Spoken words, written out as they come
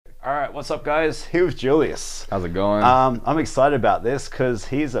All right, what's up, guys? Here with Julius. How's it going? I'm excited about this because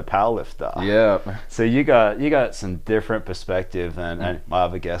he's a powerlifter. Yeah. So you got some different perspective than my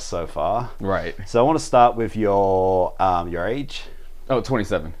other guests so far. Right. So I want to start with your age. Oh,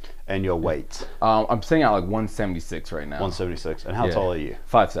 27. And your weight. I'm sitting at like 176 right now. 176. And how tall are you?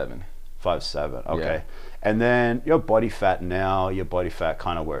 5'7". 5'7". Okay. Yeah. And then your body fat now, your body fat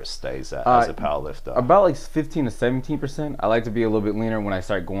kind of where it stays at as a powerlifter. About like 15 to 17%. I like to be a little bit leaner when I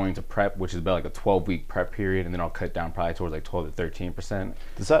start going to prep, which is about like a 12-week prep period, and then I'll cut down probably towards like 12 to 13%.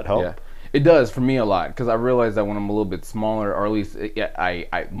 Does that help? Yeah. It does for me a lot because I realize that when I'm a little bit smaller, or at least my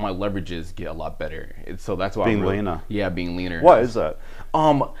leverages get a lot better. So that's why being leaner. Yeah, being leaner. Why is that?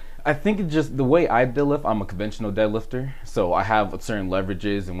 I think it's just the way I deadlift. I'm a conventional deadlifter, so I have certain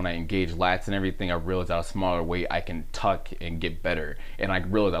leverages, and when I engage lats and everything, I realize at a smaller weight I can tuck and get better, and I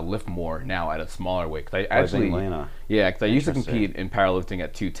realize I lift more now at a smaller weight. Cause I actually, because I used to compete in powerlifting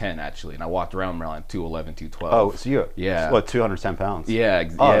at 210 actually, and I walked around 211, 212. Oh, so you're what 210 pounds?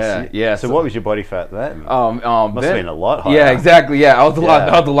 Yeah, So what was your body fat then? Must have been a lot higher. Yeah, exactly. Yeah, I was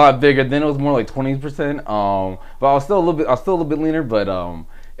a lot bigger. Then it was more like 20%. But I was still a little bit leaner, but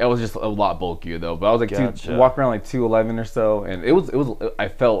it was just a lot bulkier though. But I was like walk around like 211 or so, and it was I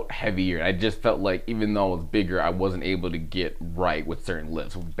felt heavier. I just felt like even though I was bigger, I wasn't able to get right with certain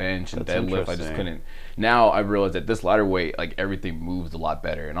lifts, with bench and deadlift. I just couldn't. Now I realize that this lighter weight, like everything moves a lot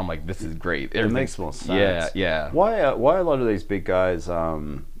better, and I'm like, this is great. It makes more sense. Yeah. Why a lot of these big guys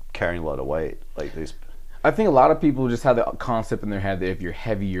carrying a lot of weight like these? I think a lot of people just have the concept in their head that if you're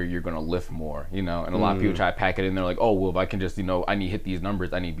heavier, you're going to lift more, and a lot of people try to pack it in. They're like, oh, well, if I can just, I need to hit these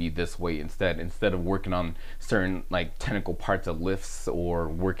numbers, I need to be this weight instead of working on certain like technical parts of lifts or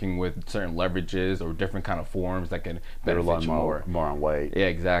working with certain leverages or different kind of forms that can benefit you more on weight. Yeah,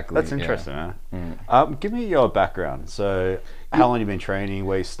 exactly. That's interesting, man. Give me your background. So how long you been training,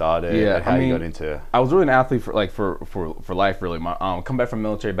 where you started, and how you got into? I was really an athlete for life, really. My come back from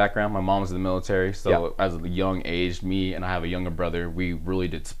military background. My mom was in the military, so as a young age, me and I have a younger brother, we really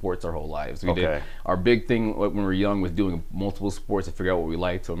did sports our whole lives. We did our big thing when we were young was doing multiple sports to figure out what we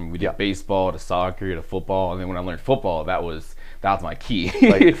liked. So we did baseball to soccer to football, and then when I learned football, that was my key.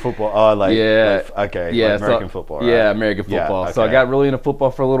 Like football, American football. Right? Yeah, American football. Okay. So I got really into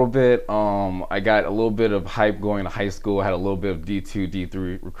football for a little bit. I got a little bit of hype going to high school. I had a little bit of D2,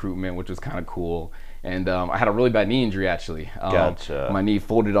 D3 recruitment, which was kind of cool. And I had a really bad knee injury actually. My knee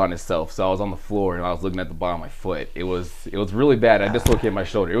folded on itself, so I was on the floor and I was looking at the bottom of my foot. It was really bad. I dislocated my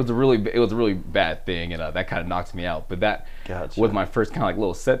shoulder. It was a really bad thing, and that kind of knocked me out. But that was my first kind of like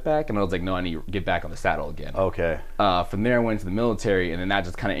little setback, and I was like, no, I need to get back on the saddle again. Okay. From there, I went to the military, and then that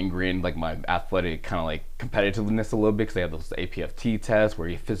just kind of ingrained like my athletic kind of like competitiveness a little bit because they have those APFT tests where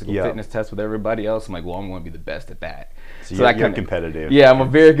you physical fitness tests with everybody else. I'm like, well, I'm going to be the best at that. So you're competitive. Yeah, I'm a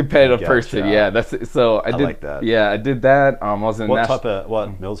very competitive person. Yeah, so I did like that. Yeah, I did that. I was in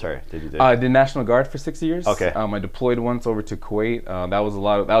what military did you do? I did National Guard for 6 years. Okay. I deployed once over to Kuwait. That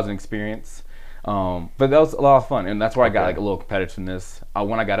was an experience. But that was a lot of fun, and that's where I got like a little competitiveness.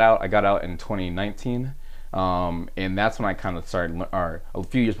 When I got out in 2019. And that's when I kind of started, or a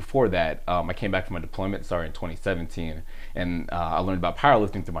few years before that, I came back from my deployment, started in 2017, and I learned about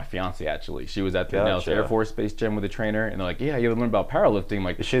powerlifting through my fiance actually. She was at the Dallas Air Force Base gym with a trainer, and they're like, yeah, you ever learn about powerlifting? I'm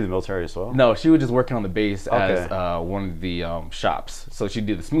like, is she in the military as well? No, she was just working on the base as one of the shops. So she'd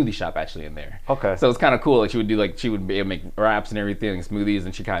do the smoothie shop actually in there. Okay. So it's kind of cool. Like she would be able to make wraps and everything, and smoothies,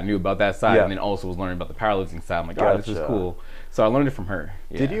 and she kind of knew about that side, and then also was learning about the powerlifting side. I'm like, oh, this is cool. So I learned it from her.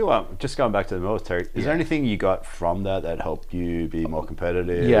 Yeah. Did you, just going back to the military, is there anything you got from that helped you be more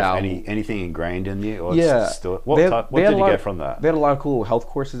competitive? Yeah. Anything ingrained in you? Or what did you get from that? They had a lot of cool health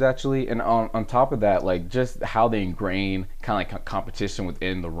courses actually, and on top of that, like just how they ingrain kind of like competition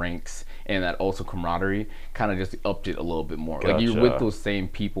within the ranks, and that also camaraderie kind of just upped it a little bit more. Like you're with those same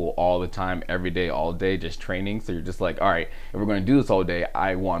people all the time, every day, all day, just training. So you're just like, all right, if we're going to do this all day,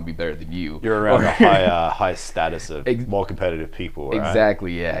 I want to be better than you. You're around a high status of more competitive people, right?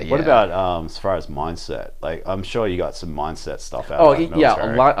 Exactly, yeah. What about as far as mindset? Like, I'm sure you got some mindset stuff out of the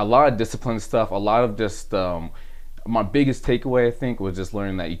military. A lot of discipline stuff, a lot of just my biggest takeaway, I think, was just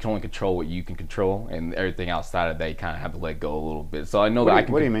learning that you can only control what you can control, and everything outside of that you kind of have to let go a little bit. So I know what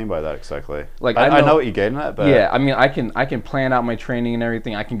do you mean by that exactly? Like I know what you're getting at, but yeah, I mean, I can plan out my training and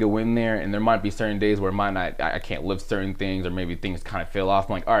everything. I can go in there, and there might be certain days where I can't lift certain things, or maybe things kind of fail off.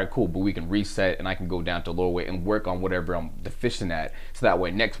 I'm like, all right, cool, but we can reset, and I can go down to lower weight and work on whatever I'm deficient at, so that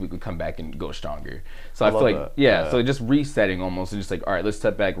way next week we come back and go stronger. So I feel like so just resetting almost, and just like, all right, let's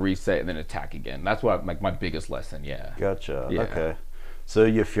step back, reset, and then attack again. That's what my biggest lesson. Yeah. Gotcha. Yeah. Okay. So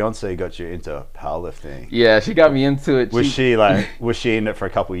your fiance got you into powerlifting. Yeah, she got me into it. Was she in it for a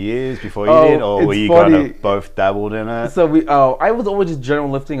couple of years before you did, or were you kind of both dabbled in it? So I was always just general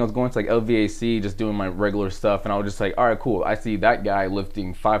lifting. I was going to like LVAC, just doing my regular stuff, and I was just like, all right, cool. I see that guy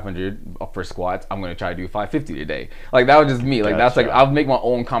lifting 500 for squats. I'm gonna try to do 550 today. Like that was just me. Like that's like I would make my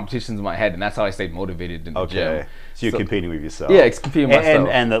own competitions in my head, and that's how I stayed motivated in the gym. So you're competing with yourself. Yeah, it's competing with myself.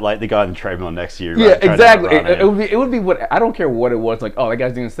 And the guy on the treadmill next to you. Yeah, exactly. It would be what I don't care what it was. Like, oh, that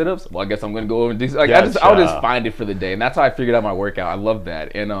guy's doing sit-ups. Well, I guess I'm gonna go over and do. Like, I'll just find it for the day, and that's how I figured out my workout. I love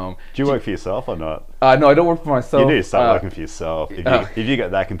that. And do you work for yourself or not? No, I don't work for myself. You need to start working for yourself. If you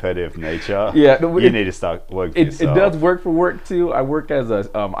got that competitive nature, you need to start working for yourself. It does work for work too. I work as a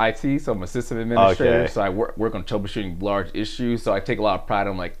IT, so I'm a system administrator. So I work on troubleshooting large issues. So I take a lot of pride.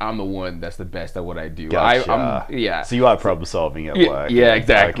 I'm the one that's the best at what I do. Gotcha. So you are problem solving at work. Yeah,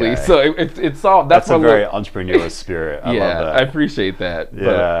 exactly. Okay. So it's all that's a very entrepreneurial spirit. I love that. I appreciate that.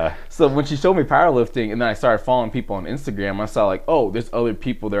 Yeah. So when she showed me powerlifting, and then I started following people on Instagram, I saw like, oh, there's other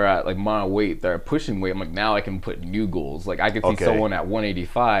people that are at like my weight that are pushing weight. I'm like, now I can put new goals. Like I could see someone at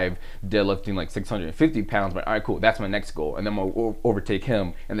 185 deadlifting like 650 pounds. But all right, cool. That's my next goal, and then I'm gonna overtake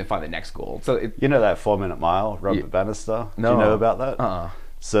him, and then find the next goal. So you know that 4-minute mile, Robert Bannister? No. Do you know about that?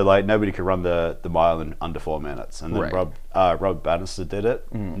 So like nobody could run the mile in under 4 minutes, and then Rob Bannister did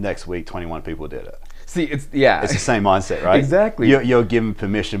it. Next week, 21 people did it. See, it's the same mindset, right? Exactly. You're given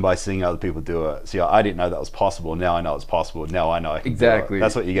permission by seeing other people do it. So I didn't know that was possible. Now I know it's possible. Now I know I can do it.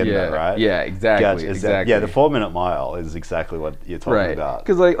 That's what you're getting at, right? Yeah, exactly. Yeah, the 4-minute mile is exactly what you're talking about.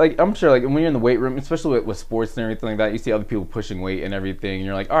 Because like I'm sure like when you're in the weight room, especially with sports and everything like that, you see other people pushing weight and everything, and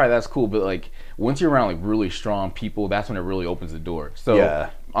you're like, all right, that's cool. But like once you're around like really strong people, that's when it really opens the door. So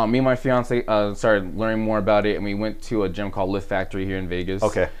me and my fiance started learning more about it, and we went to a gym called Lift Factory here in Vegas.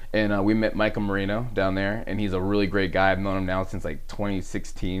 Okay. And we met Michael Marino down there, and he's a really great guy. I've known him now since like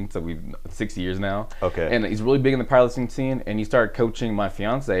 2016, so we've 6 years now. Okay. And he's really big in the powerlifting scene, and he started coaching my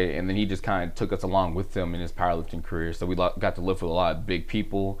fiance, and then he just kind of took us along with him in his powerlifting career. So we got to lift with a lot of big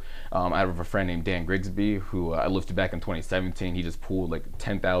people. I have a friend named Dan Grigsby, who I lifted back in 2017. He just pulled like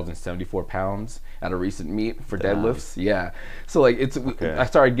 10,074 pounds at a recent meet for deadlifts. Yeah. So like I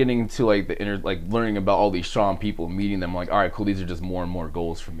started getting into like the inner, like learning about all these strong people, meeting them. I'm like, all right, cool. These are just more and more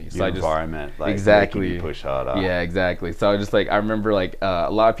goals for me. So environment, like exactly making you push harder. Yeah, exactly. So I just like I remember like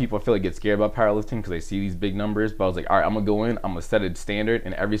a lot of people I feel like get scared about powerlifting because they see these big numbers. But I was like, all right, I'm gonna go in. I'm gonna set a standard,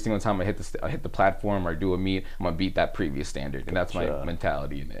 and every single time I hit the platform or do a meet, I'm gonna beat that previous standard, and that's my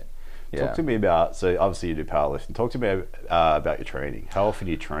mentality in it. Yeah. Talk to me about, so obviously you do powerlifting. Talk to me about your training. How often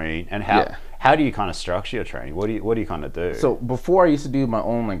do you train, and how do you kind of structure your training? What do you kind of do? So before I used to do my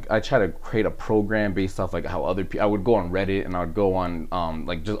own, like I try to create a program based off like how other people. I would go on Reddit and I would go on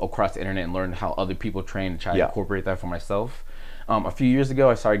like just across the internet and learn how other people train and try to incorporate that for myself. A few years ago,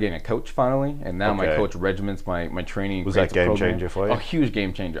 I started getting a coach finally, and now my coach regiments my training. Was that game changer for you? A huge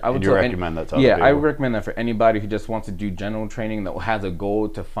game changer. I would recommend that to other people? I would recommend that for anybody who just wants to do general training that has a goal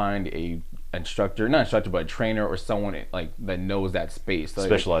to find a trainer or someone like that knows that space. So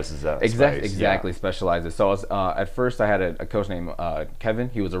specializes that space. Exactly, specializes. So I was, at first I had a coach named Kevin.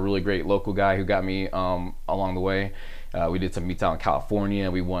 He was a really great local guy who got me along the way. We did some meets out in California.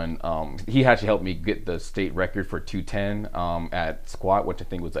 We won. He actually helped me get the state record for 210 at squat, which I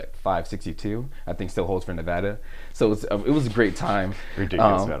think was like 562. I think still holds for Nevada. So it was a great time.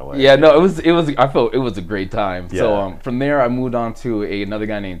 Ridiculous amount of weight. Yeah, no, it was. I felt it was a great time. Yeah. So from there, I moved on to another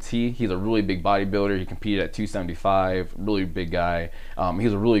guy named T. He's a really big bodybuilder. He competed at 275. Really big guy. He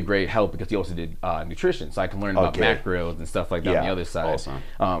was a really great help because he also did nutrition, so I can learn about macros and stuff like that on the other side. Awesome.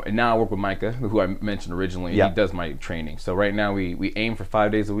 And now I work with Micah, who I mentioned originally. He does my training. So right now we aim for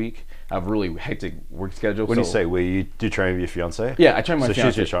 5 days a week. I have a really hectic work schedule. When you say you do train with your fiance? Yeah, I train my fiance.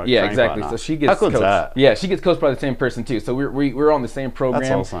 So she's your yeah, exactly. Partner. So she gets How cool coached. Is that? Yeah, she gets coached by the same person too. So we're on the same program.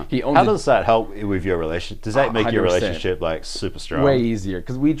 That's awesome. How does that help with your relationship? Does that make 100%. Your relationship like super strong? Way easier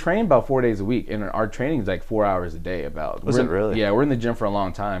because we train about 4 days a week, and our training is like 4 hours a day. Was it really? Yeah, we're in the gym for a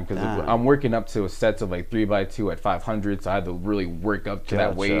long time because I'm working up to sets of like 3x2 at 500. So I had to really work up to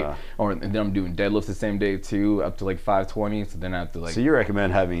that weight, and then I'm doing deadlifts the same day too, up to like 520. So then I have to like. So you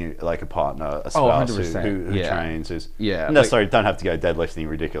recommend having like a partner, a spouse who trains, who's necessarily don't have to go deadlifting a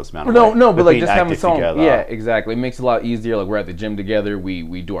ridiculous amount of weight. No, but like just having someone. Together. Yeah, exactly. It makes it a lot easier. Like we're at the gym together.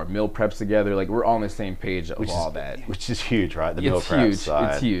 We do our meal preps together. Like we're all on the same page of all that. Which is huge, right? The meal preps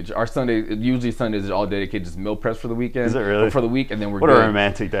side. It's huge. Our usually Sundays are all dedicated to meal preps for the weekend. Is it really? For the week, and then we're What a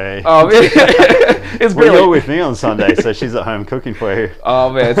romantic day. It's great. Well, you're with me on Sunday, so she's at home cooking for you.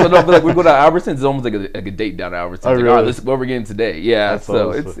 Oh man, so no, but like we go to Albertsons. It's almost like a date down to Albertsons. Oh, really? All right, this is what we're getting today. Yeah, That's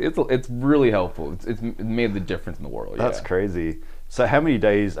so awesome. it's really helpful. It's made the difference in the world. That's crazy. So how many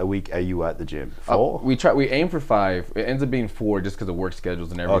days a week are you at the gym? 4? We aim for 5. It ends up being 4 just because of work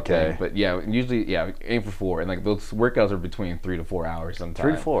schedules and everything. Okay. But yeah, usually we aim for 4, and like those workouts are between 3 to 4 hours sometimes.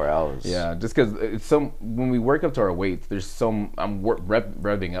 3 to 4 hours. Yeah, just because when we work up to our weights, I'm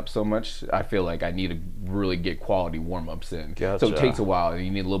revving up so much. I feel like I need to really get quality warm ups in. Gotcha. So it takes a while, and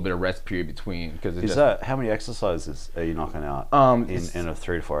you need a little bit of rest period between. How many exercises are you knocking out in a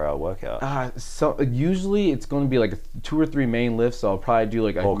 3 to 4 hour workout? So usually it's going to be like 2 or 3 main lifts. So I'll probably do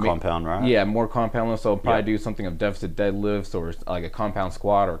like more compound, right? Yeah, more compound lifts. So I'll probably do something of deficit deadlifts or like a compound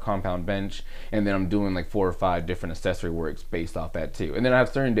squat or a compound bench, and then I'm doing like 4 or 5 different accessory works based off that too. And then I have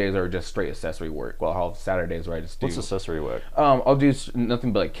certain days that are just straight accessory work. Well, I'll have Saturdays where I just do. What's accessory work? I'll do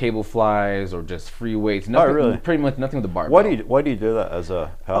nothing but like cable flies or just free weights. Nothing, really? Pretty much nothing with the barbell. Why do you do that as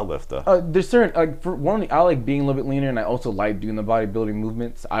a powerlifter? There's certain for one, I like being a little bit leaner, and I also like doing the bodybuilding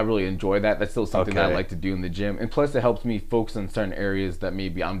movements. I really enjoy that. That's still something that I like to do in the gym, and plus it helps me focus on certain areas that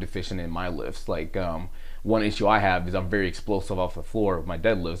maybe I'm deficient in my lifts. Like one issue I have is I'm very explosive off the floor with my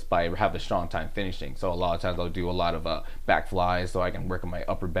deadlifts, but I have a strong time finishing. So a lot of times I'll do a lot of back flies so I can work on my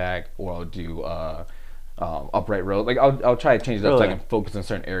upper back, or I'll do upright row. Like I'll try to change it up so I can focus on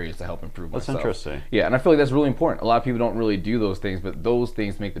certain areas to help improve myself. That's interesting. Yeah, and I feel like that's really important. A lot of people don't really do those things, but those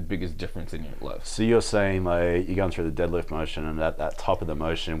things make the biggest difference in your lifts. So you're saying like you're going through the deadlift motion and that top of the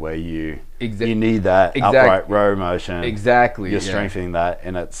motion where you need that upright row motion. Exactly. You're strengthening that,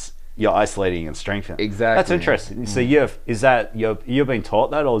 and you're isolating and strengthening. Exactly. That's interesting. So you're being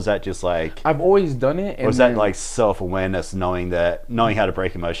taught that, or is that just like I've always done it? Or is that like self-awareness, knowing how to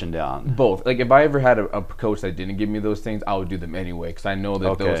break emotion down? Both. Like if I ever had a coach that didn't give me those things, I would do them anyway because I know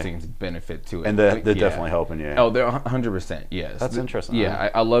that those things benefit to it. And they're definitely helping you. Oh, they're 100%. Yes. That's interesting. Yeah,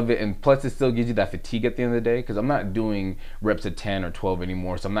 I love it, and plus it still gives you that fatigue at the end of the day because I'm not doing reps at 10 or 12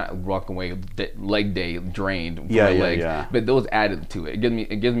 anymore, so I'm not walking away leg day drained from my legs. Yeah. But those added to it.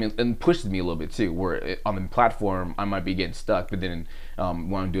 It gives me and pushes me a little bit too, where on the platform I might be getting stuck, but then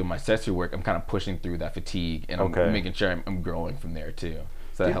when I'm doing my accessory work, I'm kind of pushing through that fatigue, and I'm making sure I'm growing from there too.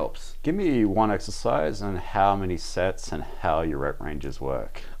 So that helps. Give me one exercise and how many sets and how your rep ranges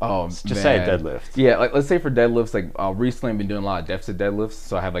work. Oh, just say a deadlift. Yeah, like let's say for deadlifts, like recently I've been doing a lot of deficit deadlifts,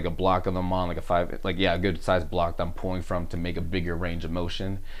 so I have like a block that I'm on, like a good size block that I'm pulling from to make a bigger range of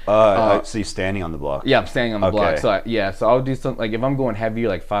motion. So you're standing on the block. Yeah, I'm standing on the block. So I'll do something like if I'm going heavier,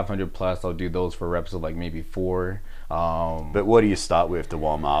 like 500 plus, I'll do those for reps of like maybe 4. But what do you start with to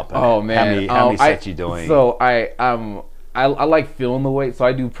warm up? Oh man, how many sets you doing? So I like feeling the weight, so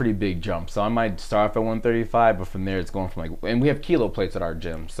I do pretty big jumps. So I might start off at 135, but from there it's going from and we have kilo plates at our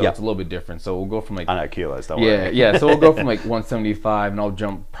gym, so it's a little bit different. So we'll go from I know kilos, don't worry. Yeah. So we'll go from like 175, and I'll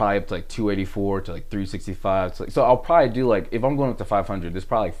jump probably up to like 284 to like 365. So I'll probably do like if I'm going up to 500, there's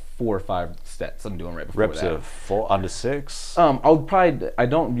probably 4 or 5 sets I'm doing right before reps that. Of 4 under 6. I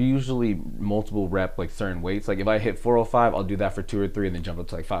don't usually multiple rep like certain weights. Like if I hit 405, I'll do that for 2 or 3, and then jump up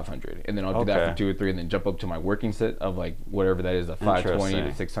to like 500, and then I'll do that for 2 or 3, and then jump up to my working set of like whatever that is, a 520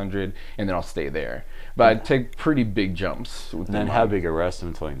 to 600, and then I'll stay there. But I take pretty big jumps. And then how big a rest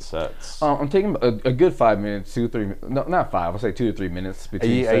in between sets? I'm taking a good 5 minutes, 2 or 3. No, not 5. I'll say 2 to 3 minutes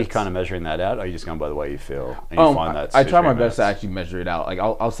between sets. Are you kind of measuring that out, or are you just going by the way you feel? And you find that I try my best to actually measure it out. Like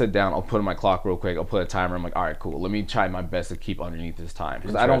I'll sit down, I'll put in my clock real quick, I'll put a timer. I'm like, all right, cool. Let me try my best to keep underneath this time,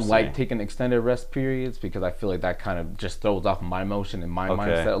 because I don't like taking extended rest periods because I feel like that kind of just throws off my motion and my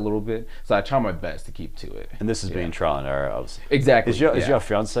mindset a little bit. So I try my best to keep to it. And this has been trial and error, obviously. Exactly. Is your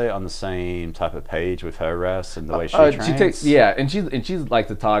fiance on the same type of page with her rest and the way she trains? And she's like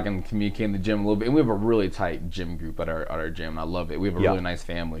to talk and communicate in the gym a little bit. And we have a really tight gym group at our gym. I love it. We have a really nice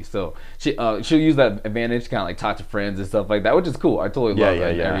family. So she'll use that advantage to kind of like talk to friends and stuff like that, which is cool. I totally love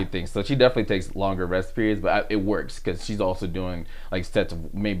everything. So she definitely takes longer rest periods, but it works because she's also doing like sets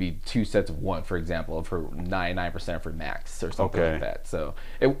of maybe 2 sets of 1, for example, of her 99% of her max or something like that. So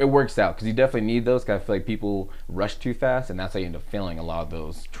it works out because you definitely need those, because I feel like people rush too fast, and that's how you end up feeling a lot of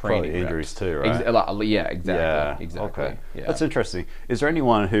those training probably injuries reps. too, right? Exactly. Okay. Yeah. That's interesting. Is there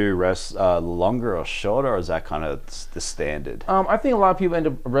anyone who rests longer or shorter, or is that kind of the standard? I think a lot of people end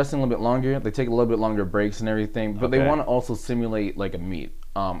up resting a little bit longer. They take a little bit longer breaks and everything, but they want to also simulate like a meet.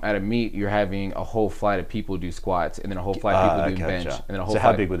 At a meet, you're having a whole flight of people do squats, and then a whole flight of people do bench, and then a whole. So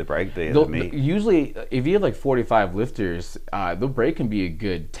how big would the break be at a meet? Usually, if you have like 45 lifters, the break can be a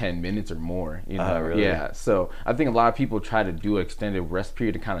good 10 minutes or more. You know, really? Yeah. So I think a lot of people try to do an extended rest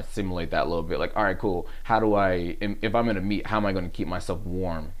period to kind of simulate that a little bit. Like, all right, cool. How do if I'm in a meet, how am I going to keep myself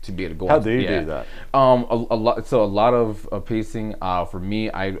warm to be able to go? How do you do that? A lot of pacing. For me,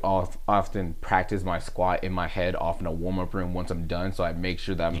 I often practice my squat in my head off in a warm up room once I'm done, so I make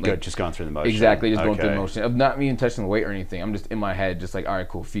sure that I'm just going through the motion. Exactly, just going through the motion of not even touching the weight or anything. I'm just in my head, just like, all right,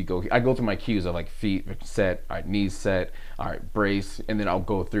 cool, feet go. I go through my cues of like feet set, all right, knees set, all right, brace, and then I'll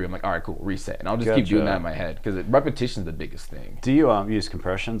go through. I'm like, all right, cool, reset, and I'll just keep doing that in my head because repetition is the biggest thing. Do you use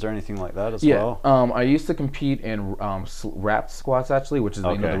compressions or anything like that as well? I used to compete in wrapped squats actually, which is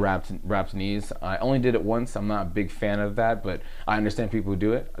the wrapped knees. I only did it once. I'm not a big fan of that, but I understand people who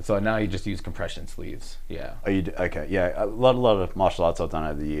do it. So now you just use compression sleeves. Yeah. Oh, you do? Okay. Yeah. A lot of martial arts I've done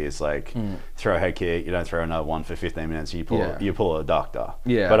over the years, like throw a head kick, you don't throw another one for 15 minutes. You pull a doctor.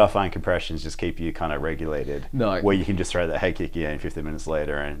 Yeah. But I find compressions just keep you kind of regulated. Where you can just throw that head kick in 15 minutes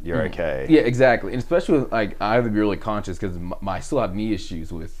later and you're okay. Yeah, exactly. And especially with, like, I have to be really conscious because I still have knee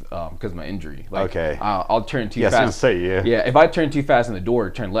issues with because of my injury. Like, I'll turn too fast. I was gonna say, yeah, if I turn too fast in the door,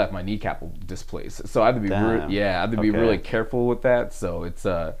 turn left, my kneecap will displace. So I have to be really careful with that. So it's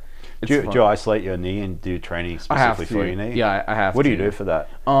do you isolate your knee and do training specifically for your knee? Yeah, I have to. What do you do for that?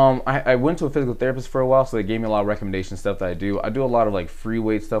 I went to a physical therapist for a while, so they gave me a lot of recommendation stuff that I do. I do a lot of like free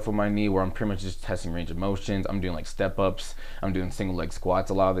weight stuff with my knee where I'm pretty much just testing range of motions. I'm doing like step ups. I'm doing single leg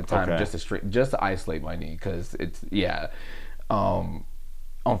squats a lot of the time just to isolate my knee because it's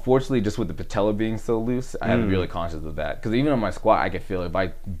unfortunately, just with the patella being so loose, I have to be really conscious of that. Because even on my squat, I can feel it. If I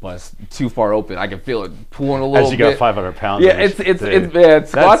bust too far open, I can feel it pulling a little bit. As you got 500 pounds. Yeah,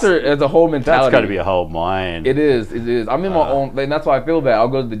 squats it's a whole mentality. That's got to be a whole mind. It is. I'm in my own, and that's why I feel bad. I'll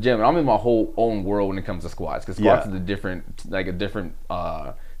go to the gym, and I'm in my whole own world when it comes to squats. Because squats is a different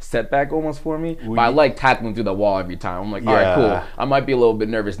setback almost for me. But I like tackling through the wall every time. I'm like, all right, cool. I might be a little bit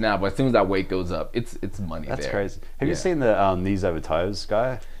nervous now, but as soon as that weight goes up, it's money. That's crazy. Have you seen the knees over toes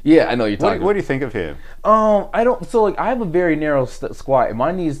guy? Yeah, I know you're talking. What do you think of him? I don't. So like, I have a very narrow squat, and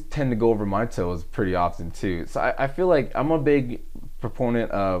my knees tend to go over my toes pretty often too. So I feel like I'm a big proponent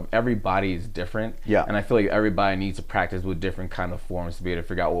of every body is different. Yeah. And I feel like everybody needs to practice with different kind of forms to be able to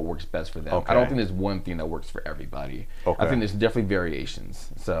figure out what works best for them. Okay. I don't think there's one thing that works for everybody. Okay. I think there's definitely variations.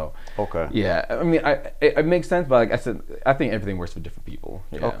 So. Okay. Yeah. I mean, it makes sense, but like I said, I think everything works for different people.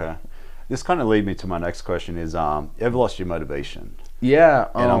 Yeah. Okay. This kind of leads me to my next question: is you ever lost your motivation? Yeah,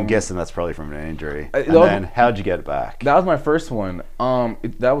 and I'm guessing that's probably from an injury. And then, how'd you get it back? That was my first one.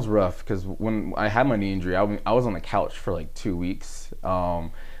 That was rough because when I had my knee injury, I was on the couch for like 2 weeks.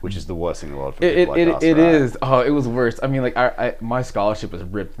 Which is the worst thing in the world for people like us, It is. Oh, it was worse. I mean, like my scholarship was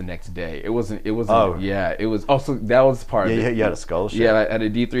ripped the next day. It wasn't. Oh. Yeah, it was. Also, that was part of it. You had a scholarship? Yeah, I had a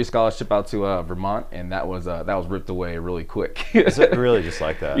D3 scholarship out to Vermont, and that was ripped away really quick. Is it really just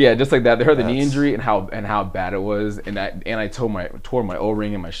like that? Yeah, just like that. They heard the knee injury and how bad it was, and I tore my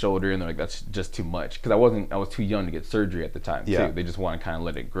O-ring and my shoulder, and they're like, that's just too much because I was too young to get surgery at the time too. They just want to kind of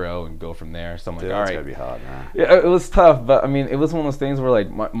let it grow and go from there. So I'm like, all right, that's gotta be hard, man. Yeah, it was tough, but I mean, it was one of those things where like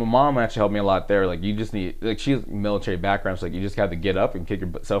my mom actually helped me a lot there. Like, you just need, like, she's military background, so like you just have to get up and kick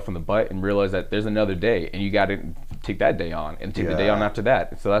yourself in the butt and realize that there's another day, and you got to take that day on and take the day on after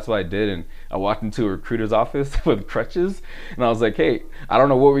that. So that's what I did, and I walked into a recruiter's office with crutches, and I was like, hey, I don't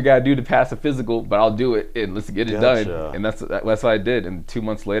know what we got to do to pass a physical, but I'll do it, and let's get it done. And that's what I did. And 2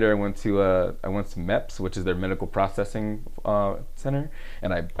 months later, I went to MEPS, which is their medical processing center,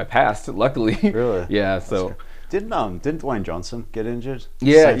 and I passed, luckily. Really? Yeah. So. Didn't Dwayne Johnson get injured?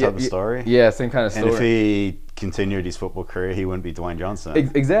 Yeah, same type of story. Yeah, same kind of story. And if he continued his football career, he wouldn't be Dwayne Johnson.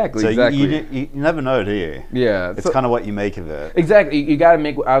 Exactly. So exactly. You never know, do you? Yeah. It's kind of what you make of it. Exactly. You got to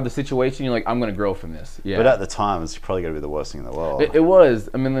make out of the situation. You're like, I'm going to grow from this. Yeah. But at the time, it's probably going to be the worst thing in the world. It was.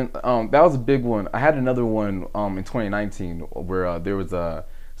 I mean, that was a big one. I had another one in 2019 where there was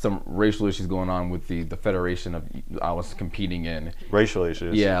some racial issues going on with the federation I was competing in. Racial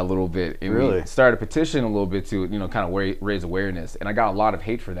issues? Yeah, a little bit. And really? We started a petition a little bit to, kind of raise awareness. And I got a lot of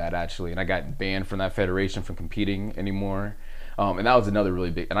hate for that, actually. And I got banned from that federation from competing anymore. And that was another really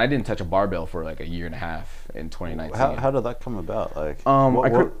big, and I didn't touch a barbell for like a year and a half in 2019. How did that come about? Like,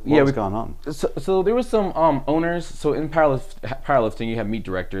 what was going on? So there was some owners. So in powerlifting, you have meet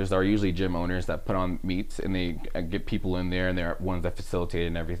directors that are usually gym owners that put on meets, and they get people in there, and they're ones that facilitate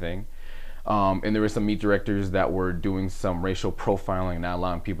and everything. And there were some meet directors that were doing some racial profiling and not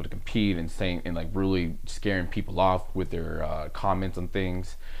allowing people to compete and saying and like really scaring people off with their comments on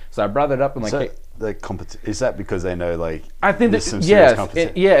things. So I brought that up and like, is that because they know like I think there's some serious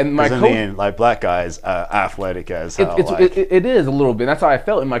competition? And my coach, in the end, like black guys are athletic as hell. It is a little bit. That's how I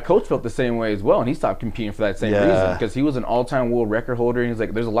felt, and my coach felt the same way as well. And he stopped competing for that same reason because he was an all-time world record holder. And he's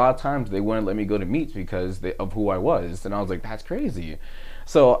like, there's a lot of times they wouldn't let me go to meets because of who I was, and I was like, that's crazy.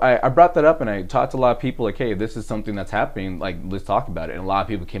 So I brought that up and I talked to a lot of people like, hey, this is something that's happening, like let's talk about it. And a lot of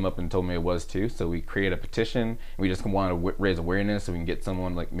people came up and told me it was too. So we created a petition. And we just wanted to raise awareness so we can get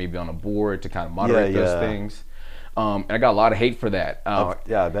someone like maybe on a board to kind of moderate those things. And I got a lot of hate for that.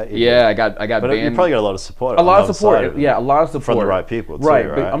 Yeah, I bet you yeah, did. I got but banned. You probably got a lot of support. A lot of support. Yeah, a lot of support from the right people too, right?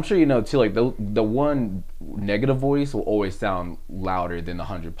 But I'm sure you know too. Like the one negative voice will always sound louder than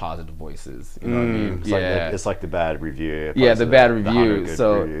 100 positive voices. You know what I mean? It's like the bad review. Yeah, the bad review.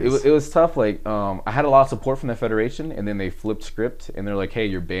 So it was tough. Like I had a lot of support from the federation, and then they flipped script, and they're like, "Hey,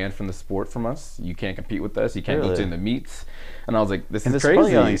 you're banned from the sport from us. You can't compete with us. You can't go to the meets." And I was like, "This is crazy." There's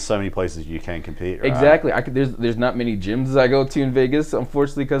probably only so many places you can compete. Right? Exactly. There's not many gyms I go to in Vegas,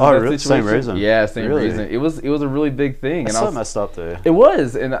 unfortunately, because of that situation. Same reason. Yeah, same reason. It was a really big thing. It's so messed up, dude. It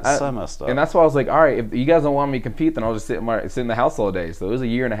was, and so messed up. And that's why I was like, all right, if you guys don't want me to compete, then I'll just sit in the house all day. So it was a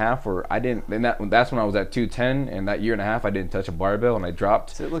year and a half where I didn't. And that's when I was at 210, and that year and a half I didn't touch a barbell, and I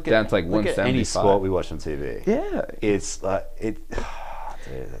dropped down to like 175. Look at any sport we watch on TV. Yeah, it's like it.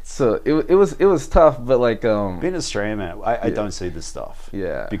 Dude, so it was tough, but like being Australian, man, I don't see this stuff.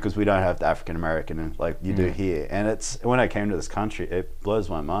 Yeah, because we don't have the African American like you do here, and it's when I came to this country, it blows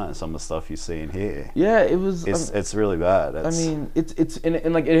my mind some of the stuff you see in here. Yeah, it was. It's really bad. I mean, it's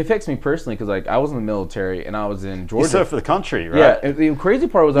and like it affects me personally because like I was in the military and I was in Georgia. You served for the country, right? Yeah, and the crazy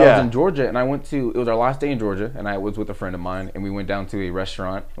part was I was in Georgia and I went to it was our last day in Georgia and I was with a friend of mine and we went down to a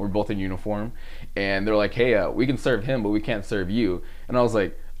restaurant and we're both in uniform and they're like, hey, we can serve him but we can't serve you, and I was like.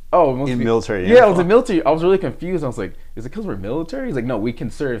 Oh, military. Yeah, I was in military. I was really confused. I was like, "Is it because we're military?" He's like, "No, we can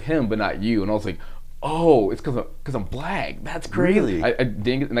serve him, but not you." And I was like, "Oh, it's because I'm black. That's crazy." Really? I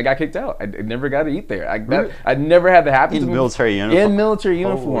didn't, and I got kicked out. I never got to eat there. I never had that happen to me. In military uniform. In military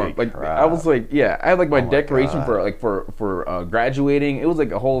uniform. Holy like crap. I was like, yeah, I had like my decoration for graduating. It was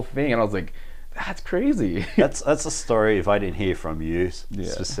like a whole thing, and I was like. That's crazy. That's a story. If I didn't hear from you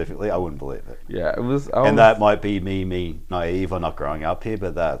specifically, I wouldn't believe it. Yeah, it was. And that might be me naive or not growing up here,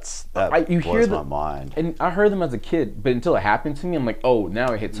 but that blows my mind. And I heard them as a kid, but until it happened to me, I'm like, oh,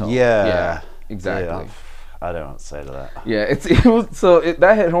 now it hits home. Yeah, exactly. Yeah, I don't know what to say to that. Yeah, it was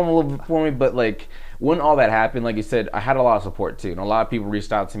that hit home a little bit for me, but like. When all that happened, like you said, I had a lot of support too, and a lot of people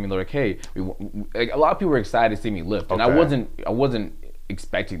reached out to me. They're like, "Hey," a lot of people were excited to see me lift, and I wasn't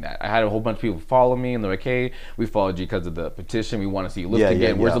expecting that. I had a whole bunch of people follow me, and they're like, "Hey, we followed you because of the petition. We want to see you lift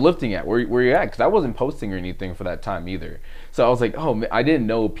again. Where's the lifting at? Where you at?" Because I wasn't posting or anything for that time either. So I was like, "Oh, I didn't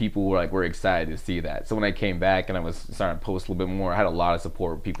know people were excited to see that." So when I came back and I was starting to post a little bit more, I had a lot of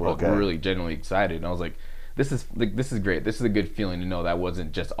support. People were really genuinely excited, and I was like. This is great. This is a good feeling to know that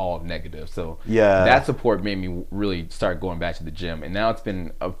wasn't just all negative. So that support made me really start going back to the gym. And now it's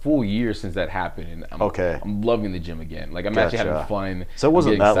been a full year since that happened, and I'm loving the gym again. Like I'm actually having fun. So it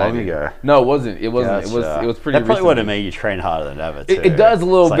wasn't that long ago. No, it wasn't. It wasn't. It was pretty. That probably would have made you train harder than ever. Too. It does a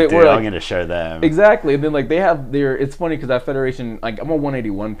little bit. Dude, I'm going to show them exactly. And then like they have their. It's funny because that federation. Like I'm a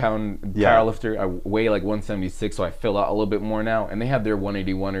 181 pound powerlifter. I weigh like 176, so I fill out a little bit more now. And they have their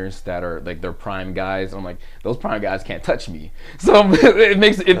 181ers that are like their prime guys. And I'm like those prime guys can't touch me, so it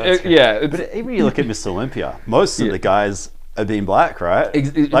makes it. But even you look at Mr. Olympia, most of the guys are being black, right?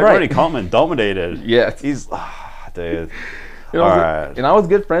 Like Ronnie Coleman dominated. Yeah, he's dude. And I was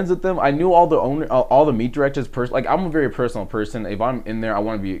good friends with them. I knew all the meet directors. Like I'm a very personal person. If I'm in there, I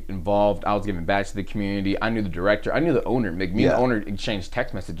want to be involved. I was giving back to the community. I knew the director. I knew the owner. Me and the owner exchanged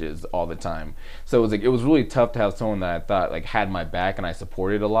text messages all the time. So it was really tough to have someone that I thought like had my back and I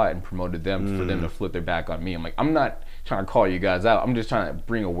supported a lot and promoted them for them to flip their back on me. I'm like, I'm not trying to call you guys out. I'm just trying to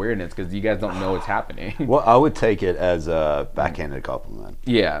bring awareness because you guys don't know what's happening. Well, I would take it as a backhanded compliment.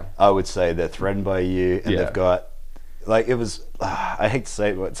 Yeah. I would say they're threatened by you and they've got. Like it was, I hate to say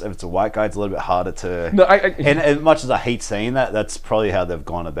it, but if it's a white guy, it's a little bit harder to. No, and as much as I hate saying that, that's probably how they've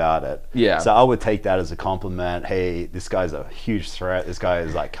gone about it. Yeah. So I would take that as a compliment. Hey, this guy's a huge threat. This guy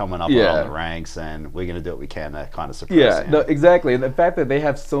is like coming up around the ranks, and we're gonna do what we can to kind of suppress him. No, exactly. And the fact that they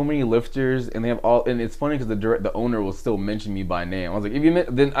have so many lifters, and they have all, and it's funny because the owner will still mention me by name. I was like, if you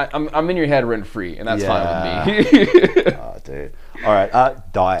then I'm in your head rent free, and that's fine with me. Oh, dude. All right.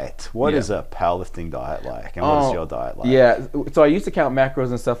 Diet. What is a powerlifting diet like, and what is your diet like? Yeah. So I used to count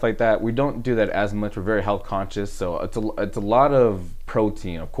macros and stuff like that. We don't do that as much. We're very health conscious, so it's a lot of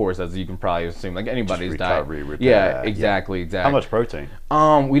protein, of course, as you can probably assume, like anybody's diet. Repair. Exactly. How much protein?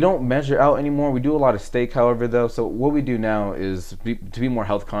 We don't measure out anymore. We do a lot of steak, however, though. So what we do now is to be more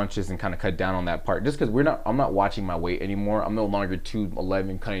health conscious and kind of cut down on that part. Just because I'm not watching my weight anymore. I'm no longer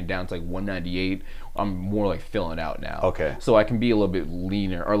 211, cutting down to like 198. I'm more like filling out now. Okay. So I can be a little bit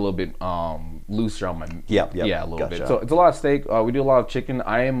leaner or a little bit looser on my yeah, a little bit. So it's a lot of steak. We do a lot of chicken.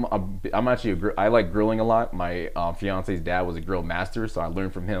 I'm actually I like grilling a lot. My fiance's dad was a grill master, so I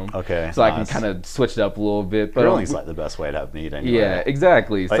learned from him. Okay, so nice. I can kind of switch it up a little bit. But grilling's like the best way to have meat anyway. Yeah,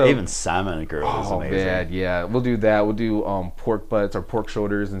 exactly. Like so, even salmon grill is amazing. Man, yeah, we'll do that. We'll do pork butts or pork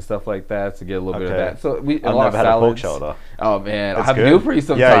shoulders and stuff like that to get a little bit of that. So I've never had a pork shoulder. Oh man, I'll have to do it for you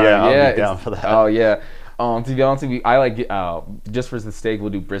sometime. Yeah, I'll be down for that. Oh yeah. To be honest with you, I like just for the steak,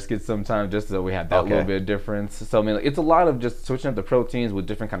 we'll do briskets sometimes just so we have that little bit of difference. So I mean, it's a lot of just switching up the proteins with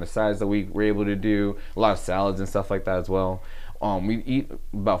different kind of sides that we're able to do. A lot of salads and stuff like that as well. We eat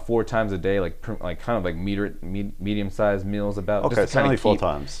about 4 times a day, like kind of like medium-sized meals. Okay, so only 4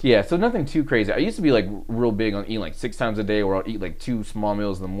 times. Yeah, so nothing too crazy. I used to be like real big on eating like 6 times a day, where I'll eat like 2 small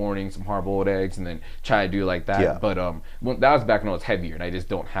meals in the morning, some hard-boiled eggs, and then try to do like that. Yeah. But that was back when I was heavier, and I just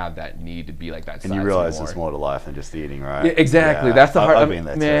don't have that need to be like that. And you realize there's more to life than just eating, right? Yeah, exactly. Yeah, that's the hard. I've been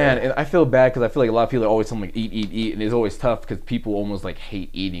there man, too. And I feel bad because I feel like a lot of people are always telling me like, eat, and it's always tough because people almost like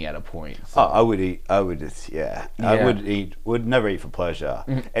hate eating at a point. So. I would eat. I would never eat for pleasure.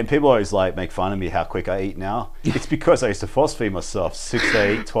 Mm-hmm. And people always like make fun of me how quick I eat now. It's because I used to force feed myself 6 to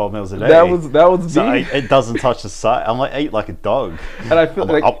 8, 12 meals a day. That was so it doesn't touch the side. I'm like, I eat like a dog. And I feel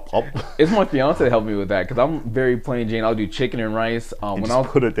like it's my fiance that helped me with that because I'm very plain Jane. I'll do chicken and rice. When I'll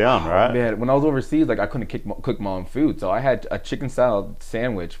put it down, right? Man, when I was overseas, like I couldn't cook my own food, so I had a chicken salad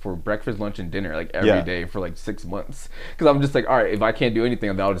sandwich for breakfast, lunch, and dinner like every day for like 6 months. Because I'm just like, all right, if I can't do anything,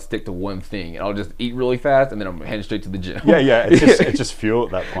 then I'll just stick to one thing, and I'll just eat really fast, and then I'm heading straight to the gym. Yeah. It's just fuel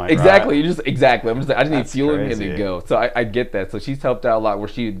at that point. Exactly. Right? I'm just like, I just need fueling and then go. So I get that. So she's helped out a lot. Where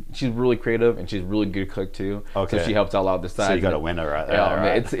she's really creative and she's really good cook too. Okay. So she helps out a lot of the sides. So you got a winner right there. Yeah,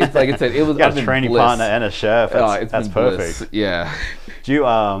 right? It's like I said, it was. You got a training partner and a chef. That's perfect. Bliss. Yeah. Do you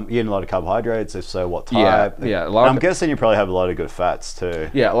eat a lot of carbohydrates? If so, what type? Yeah. I'm guessing you probably have a lot of good fats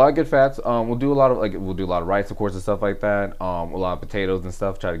too. Yeah, a lot of good fats. We'll do a lot of rice, of course, and stuff like that. A lot of potatoes and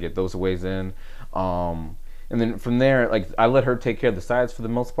stuff. Try to get those ways in. And then from there, like I let her take care of the sides for the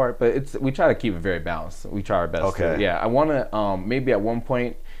most part, but we try to keep it very balanced. We try our best. Okay. Yeah, I want to maybe at one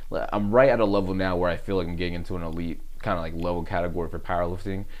point, I'm right at a level now where I feel like I'm getting into an elite kind of like level category for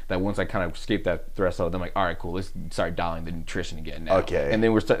powerlifting. That once I kind of escape that threshold, I'm like, all right, cool, let's start dialing the nutrition again now. Okay. And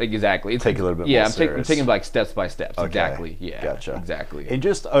then we're exactly. Take a little bit more serious. I'm taking like steps by steps. Okay. Exactly. Yeah. Gotcha. Exactly. And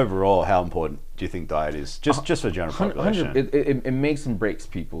just overall, how important do you think diet is? Just for general population. It makes and breaks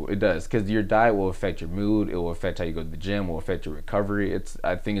people. It does, because your diet will affect your mood. It will affect how you go to the gym. Will affect your recovery.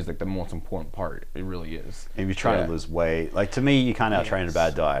 I think it's like the most important part. It really is. If you're trying to lose weight, like to me, you can't out-train a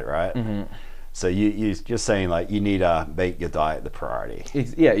bad diet, right? Mm-hmm. So you're saying like you need to make your diet the priority.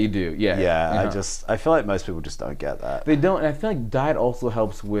 Yeah, you do. Yeah. Yeah. I feel like most people just don't get that. They don't. And I feel like diet also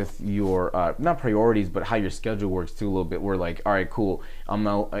helps with your not priorities, but how your schedule works too a little bit. Where like, all right, cool.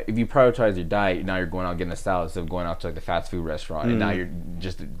 If you prioritize your diet, now you're going out getting a salad instead of going out to like the fast food restaurant, and now you're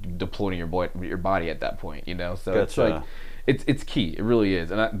just deploying your body at that point. You know, so it's like. It's key. It really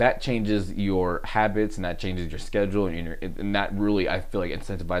is, and that changes your habits, and that changes your schedule, and that really, I feel like,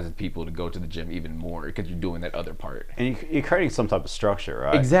 incentivizes people to go to the gym even more because you're doing that other part. And you're creating some type of structure,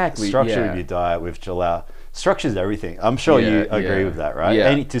 right? Exactly. Structure of your diet, which structure is everything. I'm sure you agree with that, right?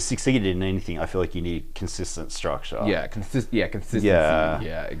 Yeah. To succeed in anything, I feel like you need consistent structure. Yeah, consistency.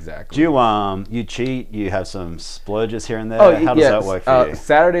 Yeah, exactly. Do you cheat? You have some splurges here and there. How does that work for you?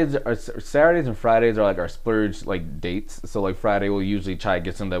 Saturdays and Fridays are like our splurge like dates. So like Friday we'll usually try to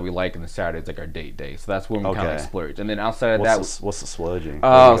get something that we like, and the Saturday's like our date day. So that's when we kind of like splurge. And then outside of what's the splurging?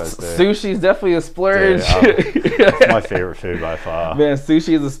 Sushi's definitely a splurge. It's my favorite food by far. Man,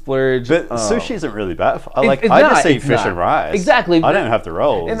 sushi is a splurge. But sushi isn't really bad. I just eat fish and rice. Exactly. I don't have the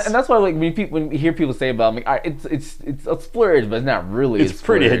rolls. And that's why like when you hear people say about it, I'm like, it's a splurge, but it's not really. It's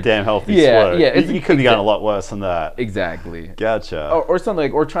pretty damn healthy splurge. Yeah, you could have gone a lot worse than that. Exactly. Gotcha. Or something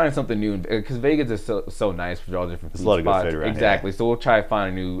like, or trying something new, because Vegas is so nice with all different food spots. There's a lot of good food around Exactly. So we'll try to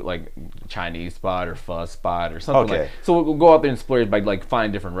find a new like Chinese spot or pho spot or something like. So we'll go out there and splurge by like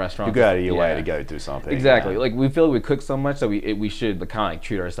finding different restaurants. You go out of your way to go do something. Exactly. Like we feel like we cook so much that we should kind of like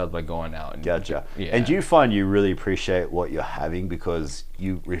treat ourselves by going out. And, gotcha. Yeah. And do you find you really appreciate what you're having because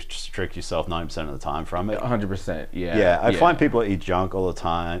you restrict yourself 90% of the time from it? 100%. Yeah. Yeah. I find people that eat junk all the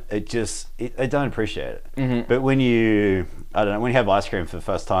time. They don't appreciate it. Mm-hmm. But when you have ice cream for the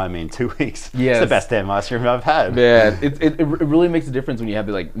first time in 2 weeks, it's the best damn ice cream I've had. Yeah, it really makes a difference when you have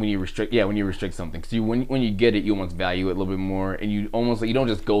to when you restrict something. Because when you get it, you almost value it a little bit more, and you almost you don't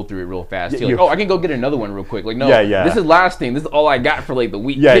just go through it real fast. You're like, I can go get another one real quick. Like, no, this is lasting. This is all I got for like the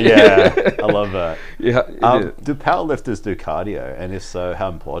week. Yeah. I love that. Yeah. Do powerlifters do cardio? And if so, how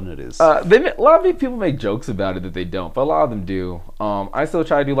important it is. A lot of people make jokes about it that they don't, but a lot of them do. I still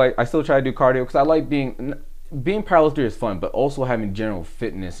try to do cardio because I like being powerlifter is fun, but also having general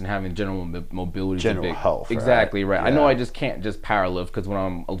fitness and having general mobility. General health. Exactly, right. Yeah. I know I just can't just powerlift because when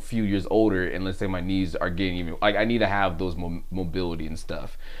I'm a few years older and let's say my knees are getting even, like I need to have those mobility and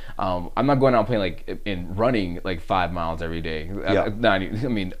stuff. I'm not going out playing like and running like 5 miles every day. Yeah.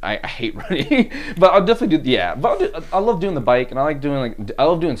 I hate running, but I'll definitely do. Yeah, but I love doing the bike and I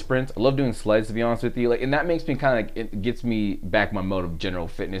love doing sprints. I love doing sleds, to be honest with you. Like, and that makes me kind of like, it gets me back my mode of general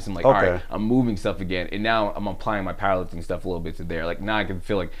fitness and like, all right, I'm moving stuff again, and now I'm applying my powerlifting stuff a little bit to there. Like now I can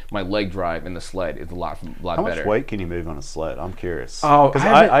feel like my leg drive in the sled is a lot better. How much weight can you move on a sled? I'm curious. Because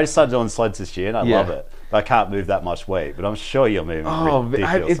I just started doing sleds this year and I love it. I can't move that much weight, but I'm sure you're moving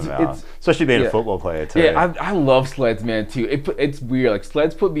ridiculous amount. Especially being a football player too. Yeah, I love sleds, man, too. It's weird. Like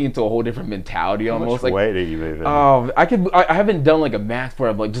sleds put me into a whole different mentality almost. How much weight are you moving? I haven't done like a math where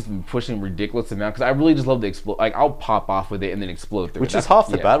I've like just been pushing ridiculous amount because I really just love to explode. Like I'll pop off with it and then explode through it. Which is half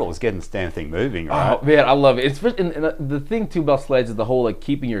the battle is getting this damn thing moving, right? Oh man, I love it. And the thing too about sleds is the whole like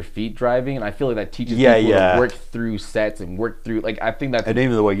keeping your feet driving, and I feel like that teaches people to work through sets and work through like I think that's and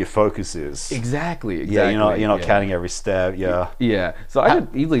even the way your focus is. Exactly. Yeah, you're not counting every step. Yeah. So I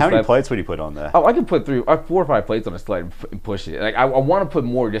could easily. How many plates would you put on there? Oh, I could put 4 or 5 plates on a sled and push it. Like I want to put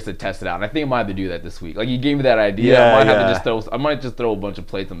more just to test it out. And I think I might have to do that this week. Like you gave me that idea. I might just throw a bunch of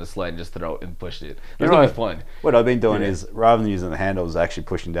plates on the sled and just throw it and push it. It's gonna be fun. What I've been doing is rather than using the handles, actually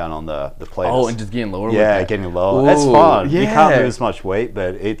pushing down on the plates. Oh, and just getting lower. Yeah, getting lower. That's fun. Yeah. You can't move as much weight,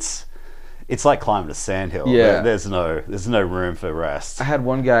 but it's like climbing a sandhill. Yeah. There's no room for rest. I had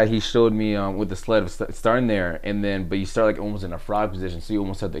one guy, he showed me with the sled starting there, but you start like almost in a frog position, so you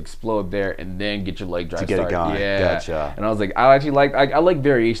almost have to explode there and then get your leg drive to get it going. Yeah. Gotcha. And I was like, I like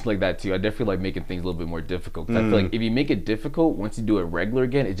variation like that too. I definitely like making things a little bit more difficult. Because I feel like if you make it difficult, once you do it regular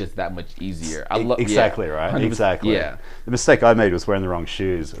again, it's just that much easier. Exactly, right? Exactly. Yeah. The mistake I made was wearing the wrong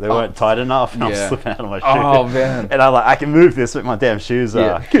shoes. They weren't tight enough, and I'm slipping out of my shoes. Oh man. And I'm like, I can move this, but my damn shoes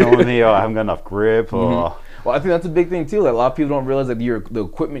are killing me, or I haven't got enough grip, or well, I think that's a big thing too. Like a lot of people don't realize that the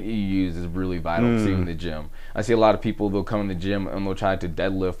equipment you use is really vital too in the gym. I see a lot of people, they'll come in the gym and they'll try to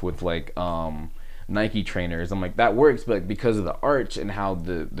deadlift with like Nike trainers. I'm like, that works, but because of the arch and how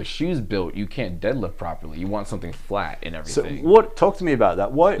the shoe's built, you can't deadlift properly. You want something flat and everything. So talk to me about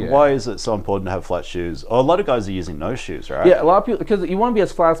that. Why is it so important to have flat shoes? A lot of guys are using no shoes, right? Yeah, a lot of people, because you want to be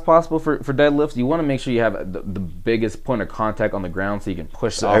as flat as possible for deadlifts. You want to make sure you have the biggest point of contact on the ground so you can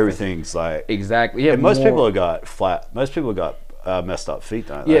push off. Everything's like exactly. Yeah, and most people have got flat. Most people have got messed up feet,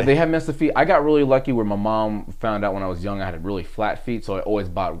 don't they? Yeah, they have messed up feet. I got really lucky where my mom found out when I was young I had really flat feet, so I always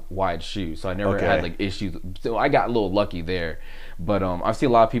bought wide shoes. So I never had like issues. So I got a little lucky there. But I've seen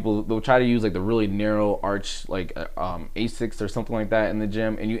a lot of people, they'll try to use like the really narrow arch, like Asics or something like that in the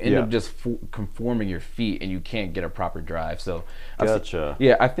gym, and you end up just conforming your feet, and you can't get a proper drive. So gotcha.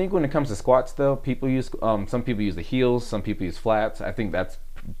 I think when it comes to squats though, people use some people use the heels, some people use flats. I think that's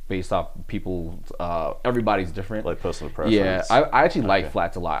based off people, everybody's different. Like personal preference. Yeah, I actually like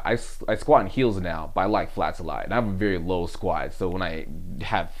flats a lot. I squat in heels now, but I like flats a lot. And I have a very low squat, so when I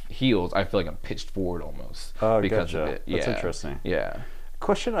have heels, I feel like I'm pitched forward almost because of it. That's interesting. Yeah.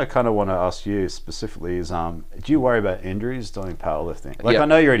 Question I kind of want to ask you specifically is, do you worry about injuries doing powerlifting? Like I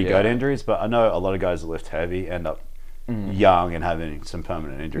know you already got injuries, but I know a lot of guys that lift heavy end up young and having some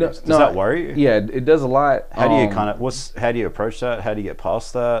permanent injuries. Does that worry you? Yeah, it does a lot. How do you how do you approach that? How do you get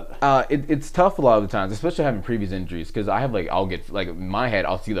past that? It's tough a lot of the times, especially having previous injuries, because I have I'll get in my head,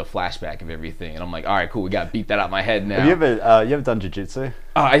 I'll see the flashback of everything, and I'm like, all right, cool, we got to beat that out of my head now. Have you ever done jiu-jitsu?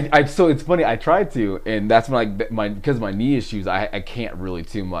 So it's funny, I tried to, and that's when because of my knee issues, I can't really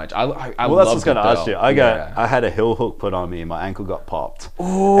too much. Well, that's what I was going to ask you. I had a heel hook put on me, and my ankle got popped.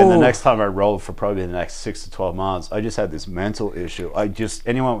 Ooh. And the next time I rolled for probably the next 6 to 12 months, I just had this mental issue.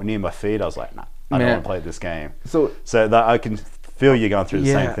 Anyone near my feet, I was like, nah, I don't want to play this game. So that I can feel you going through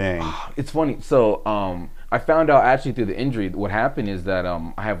the same thing. It's funny. So I found out actually through the injury, what happened is that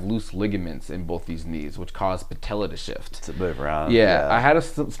I have loose ligaments in both these knees, which cause patella to shift. To move around. Yeah, I had a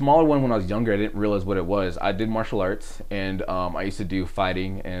smaller one when I was younger. I didn't realize what it was. I did martial arts, and I used to do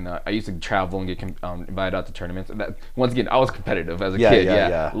fighting, and I used to travel and get invited out to tournaments. And once again, I was competitive as a kid.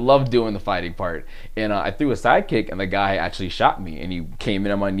 Yeah. Loved doing the fighting part. And I threw a side kick, and the guy actually shot me, and he came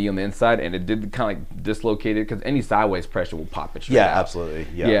in on my knee on the inside, and it did kind of like dislocated, because any sideways pressure will pop it straight out. Absolutely.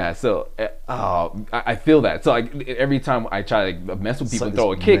 Yeah. So I feel that. So every time I try to mess with people and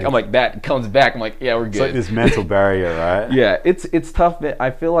throw a kick, I'm like, that comes back. I'm like, yeah, we're good. It's like this mental barrier, right? Yeah, it's tough. I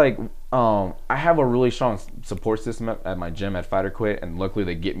feel like I have a really strong support system at my gym at Fight or Quit, and luckily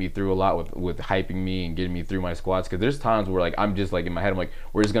they get me through a lot with hyping me and getting me through my squats. Because there's times where like I'm just like in my head, I'm like,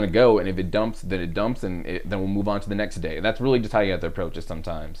 we're just gonna go, and if it dumps, then it dumps, and then we'll move on to the next day. And that's really just how you have to approach it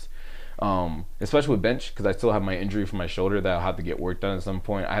sometimes. Especially with bench, because I still have my injury from my shoulder that I'll have to get work done at some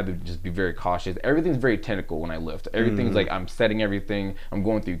point. I have to just be very cautious. Everything's very technical when I lift. Everything's like I'm setting everything. I'm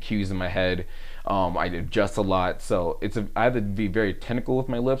going through cues in my head. I adjust a lot, so I have to be very technical with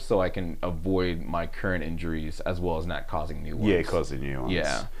my lifts so I can avoid my current injuries as well as not causing new ones. Yeah, causing new ones.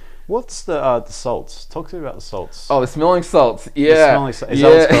 Yeah. What's the salts? Talk to me about the salts. Oh, the smelling salts. Yeah. Is that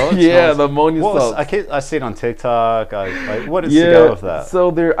what it's called? Yeah, the ammonia salts. I see it on TikTok. What is the go with that?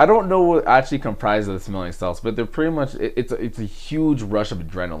 So I don't know what actually comprises of the smelling salts, but they're pretty much, it's a huge rush of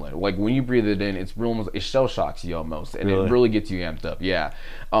adrenaline. Like when you breathe it in, it shell shocks you almost, and it really gets you amped up. Yeah.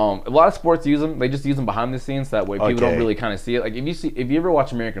 A lot of sports use them. They just use them behind the scenes. That way people don't really kind of see it. Like if you ever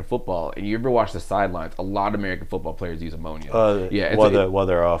watch American football and you ever watch the sidelines, a lot of American football players use ammonia. While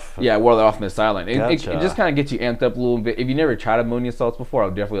they're off. Yeah, while they're off on the sideline. It just kind of gets you amped up a little bit. If you never tried ammonia salts before, I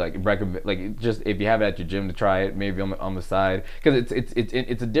would definitely recommend just if you have it at your gym to try it, maybe on the side, because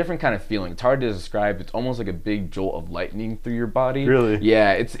it's a different kind of feeling. It's hard to describe. It's almost like a big jolt of lightning through your body. Really?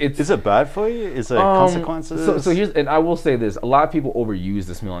 Yeah. Is it bad for you? Is there consequences? So here's, and I will say this: a lot of people overuse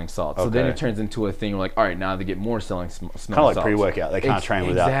the smelling salt. So then it turns into a thing where like, all right, now they get more smelling salts. Kind of like pre-workout. They can't train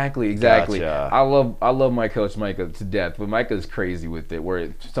without. Exactly. Gotcha. I love my coach Micah to death, but Micah is crazy with it.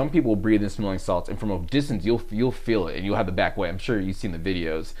 Where some people breathe in smelling salts, and from a distance you'll feel it, and you'll have the back way. I'm sure you've seen the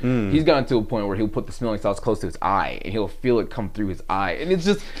videos. He's gotten to a point where he'll put the smelling salts close to his eye, and he'll feel it come through his eye, and it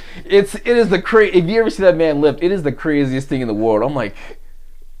is the crazy. If you ever see that man lift, it is the craziest thing in the world. I'm like,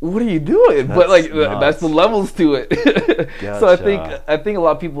 what are you doing? But like that's the levels to it. Gotcha. So I think a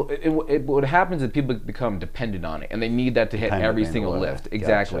lot of people, what happens is people become dependent on it, and they need that to hit every single lift.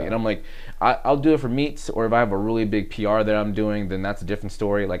 Exactly. Gotcha. And I'm like, I'll do it for meets, or if I have a really big PR that I'm doing, then that's a different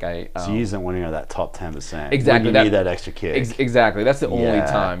story. Like so you use it when you're that top 10%. Exactly. When you need that extra kick. Exactly. That's the only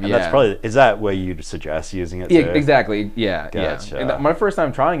time. And that's probably, is that where you'd suggest using it too? Yeah, exactly. Yeah. Gotcha. Yeah. And my first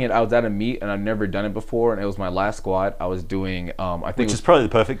time trying it, I was at a meet, and I've never done it before, and it was my last squat. I was doing, which is probably the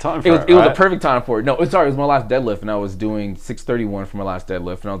perfect time for it. It was a perfect time for it. No, it was my last deadlift, and I was doing 631 for my last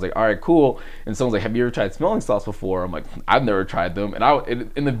deadlift, and I was like, all right, cool. And someone's like, have you ever tried smelling salts before? I'm like, I've never tried them.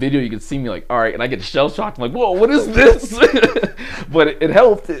 And in the video, you could see me like, all right, and I get shell shocked. I'm like, whoa, what is this? But it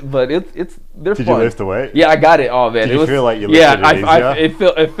helped. But they're fun. Did you lift the weight? Yeah, I got it. Oh man, Did you feel like you lifted it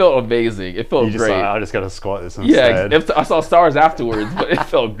easier? It felt amazing. It felt great. I just got to squat this instead. Yeah, I saw stars afterwards, but it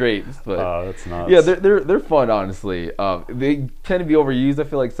felt great. But, that's nuts. Yeah, they're fun, honestly. They tend to be overused, I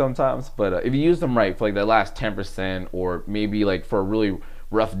feel like sometimes, but if you use them right for like the last 10%, or maybe like for a really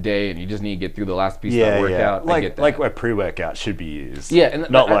rough day and you just need to get through the last piece of that workout. Like where pre-workout should be used. Yeah, and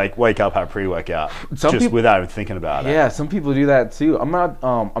not like wake up, have pre-workout without even thinking about it. Yeah, some people do that too. I'm not.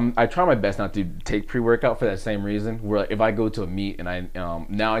 I try my best not to take pre-workout for that same reason. Where like, if I go to a meet and I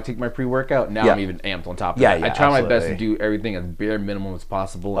now I take my pre-workout, now I'm even amped on top of that. I try my best to do everything as bare minimum as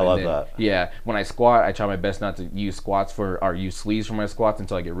possible. I love that. Yeah, when I squat, I try my best not to use use sleeves for my squats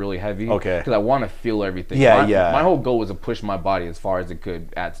until I get really heavy. Okay. Because I want to feel everything. My whole goal was to push my body as far as it could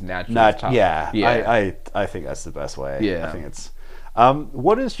at natural. I think that's the best way. Yeah. I think it's.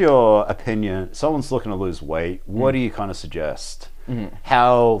 What is your opinion? Someone's looking to lose weight. What do you kind of suggest?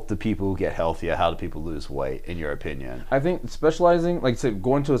 How do people get healthier? How do people lose weight, in your opinion? I think specializing, like I said,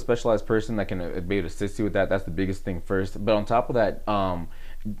 going to a specialized person that can be able to assist you with that, that's the biggest thing first. But on top of that,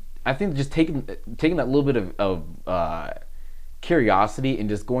 I think just taking that little bit of curiosity and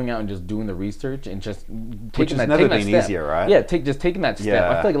just going out and just doing the research and just taking that step. Easier, right? Yeah, just taking that step.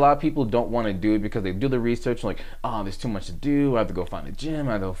 I feel like a lot of people don't want to do it because they do the research and like, oh, there's too much to do. I have to go find a gym.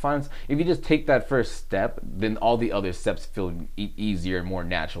 I have to go find. If you just take that first step, then all the other steps feel easier and more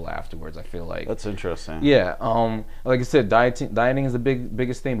natural afterwards. I feel like that's interesting. Yeah, like I said, dieting is the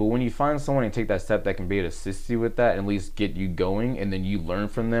biggest thing. But when you find someone and take that step that can be able to assist you with that, and at least get you going, and then you learn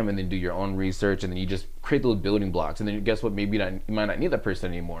from them, and then do your own research, and then you just create those building blocks, and then guess what? Maybe you might not need that person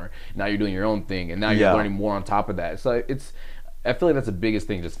anymore. Now you're doing your own thing, and now you're learning more on top of that. So I feel like that's the biggest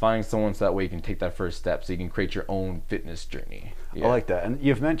thing, just finding someone so that way you can take that first step so you can create your own fitness journey. I like that. And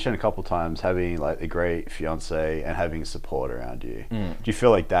you've mentioned a couple times having like a great fiance and having support around you. Do you feel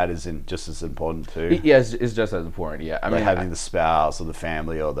like that is just as important too? Yeah, it's just as important. Yeah, I mean having the spouse or the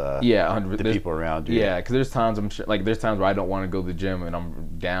family or the people around you. Yeah, because there's times where I don't want to go to the gym and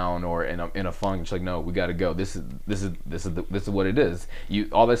I'm down or in a funk. She's like, no, we got to go. This is what it is.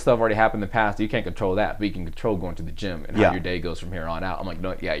 All that stuff already happened in the past. You can't control that, but you can control going to the gym and how your day goes from here on out. I'm like,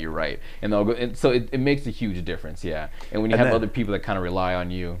 no, yeah, you're right. And they'll go. And so it makes a huge difference. Yeah. And when you have other people that kind of rely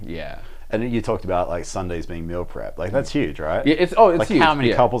on you, yeah. And then you talked about like Sundays being meal prep. Like that's huge, right? Yeah, it's like huge. How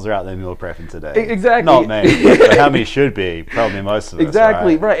many couples are out there meal prepping today? Exactly. Not many, but how many should be? Probably most of us.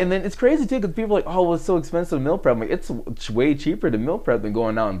 Exactly, right. And then it's crazy too because people are like, oh, well, it's so expensive to meal prep. I'm like, it's way cheaper to meal prep than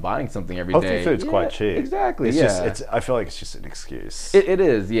going out and buying something every day. Healthy food's quite cheap. Exactly. It's just I feel like it's just an excuse. It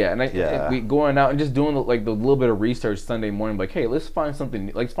is, yeah. And we going out and just doing the little bit of research Sunday morning, like, hey, let's find something.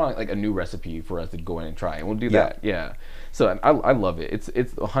 Like, let's find like a new recipe for us to go in and try, and we'll do that. Yeah. So I love it. It's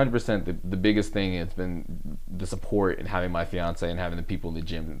 100% the biggest thing. It's been the support and having my fiance and having the people in the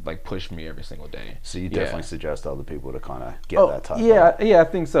gym like push me every single day. So you definitely suggest other people to kind of get that type. Yeah, I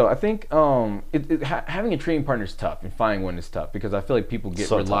think so. I think having a training partner is tough and finding one is tough because I feel like people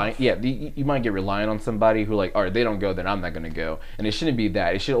get reliant. Yeah, you might get reliant on somebody who like, all right, they don't go, then I'm not gonna go, and it shouldn't be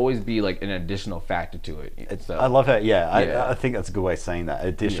that. It should always be like an additional factor to it. I love it. I think that's a good way of saying that.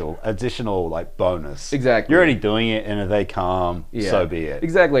 Additional like bonus. Exactly. You're already doing it, and if they come, so be it.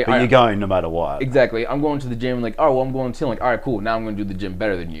 Exactly. But you're going no matter what. Exactly. I'm going to the gym like, oh, well, I'm going to like, all right, cool. Now I'm going to do the gym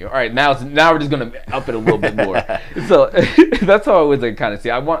better than you. All right, now we're just going to up it a little bit more. So that's how I always like kind of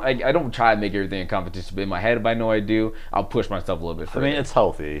see. I don't try to make everything a competition, but in my head, if I know I do, I'll push myself a little bit further. I mean, it's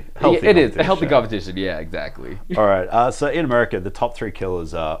healthy. It is a healthy competition. Yeah, exactly. All right. So in America, the top 3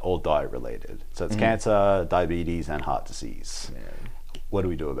 killers are all diet related. So it's cancer, diabetes, and heart disease. Yeah. What do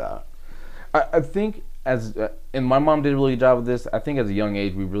we do about it? I think and my mom did a really good job with this. I think as a young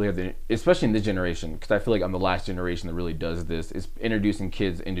age, we really have to, especially in this generation, because I feel like I'm the last generation that really does this, is introducing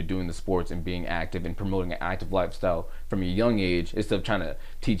kids into doing the sports and being active and promoting an active lifestyle from a young age instead of trying to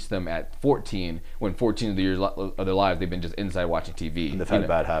teach them at 14, when 14 of the years of their lives, they've been just inside watching TV. And they've had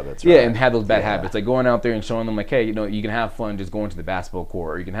bad habits, right? Yeah, and had those bad habits. Like going out there and showing them like, hey, you can have fun just going to the basketball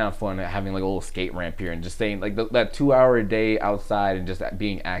court, or you can have fun having like a little skate ramp here and just staying like that 2 hour a day outside and just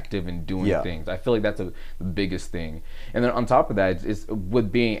being active and doing things. I feel like that's the biggest thing. And then on top of that is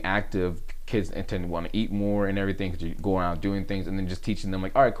with being active, kids tend to want to eat more and everything because you're going out doing things, and then just teaching them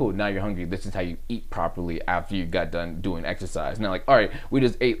like, all right, cool, now you're hungry, this is how you eat properly after you got done doing exercise. Now like, all right, we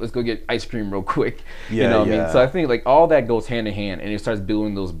just ate, let's go get ice cream real quick. You know what I mean? So I think like all that goes hand in hand, and it starts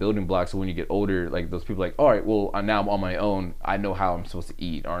building those building blocks. So when you get older, like those people like, all right, well now I'm on my own, I know how I'm supposed to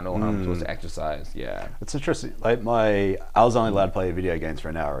eat, or I know how I'm supposed to exercise. Yeah, it's interesting. Like I was only allowed to play video games for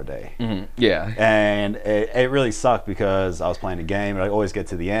an hour a day. Yeah, and it really sucked because I was playing a game and I always get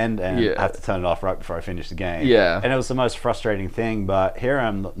to the end and have to turn it off right before I finish the game. Yeah. And it was the most frustrating thing, but here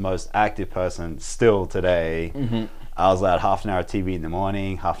I'm the most active person still today. I was allowed half an hour of TV in the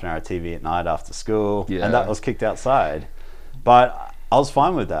morning, half an hour of TV at night after school, and that was kicked outside. But I was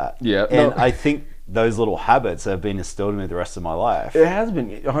fine with that. Yeah. And I think those little habits have been instilled in me the rest of my life. It has been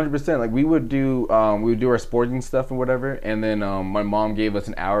 100%. Like we would do our sporting stuff and whatever, and then my mom gave us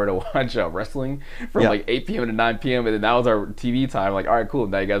an hour to watch wrestling from like 8 p.m. to 9 p.m. and then that was our TV time. Like, all right, cool,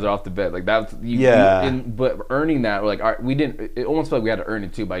 now you guys are off to bed. Like that's but earning that, we're like, all right, we didn't. It almost felt like we had to earn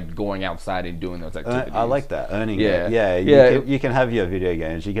it too by going outside and doing those activities. I like that, earning it. You can have your video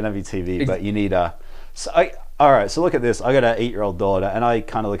games, you can have your TV, but you need a. All right, so look at this. I got an 8-year-old daughter, and I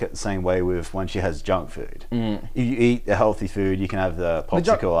kind of look at it the same way with when she has junk food. If you eat the healthy food, you can have the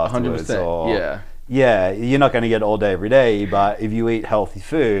popsicle afterwards. 100%, you're not going to get it all day every day, but if you eat healthy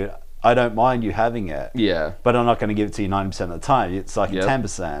food, I don't mind you having it. Yeah. But I'm not going to give it to you 90% of the time. It's like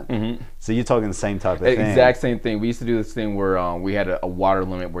 10%. So you're talking the same type of thing. Exact same thing. We used to do this thing where we had a water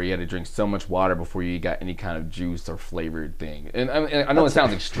limit where you had to drink so much water before you got any kind of juice or flavored thing. And I know it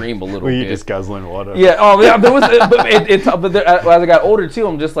sounds extreme a little bit. Were you just guzzling water? Yeah. Oh, yeah. There was, but as I got older too,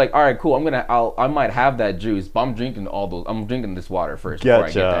 I'm just like, all right, cool. I might have that juice, but I'm drinking this water first before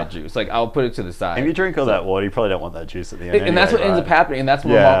I get that juice. Like I'll put it to the side. If you drink all that water, you probably don't want that juice at the end. And that's what ends up happening. And that's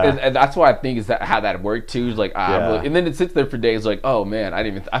what that's why I think is that how that worked too. Is like, and then it sits there for days. Like, oh man,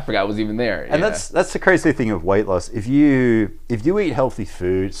 I forgot it was even there. And that's the crazy thing of weight loss. If you eat healthy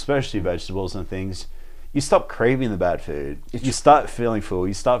food, especially vegetables and things, you stop craving the bad food. You start feeling full.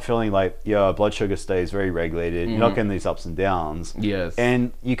 You start feeling like your blood sugar stays very regulated. You're not getting these ups and downs. Yes.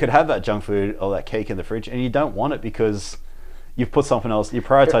 And you could have that junk food or that cake in the fridge, and you don't want it because you've put something else, you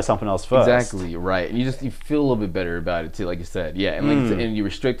prioritize something else first. Exactly, right. And you feel a little bit better about it too, like you said. Yeah, and and you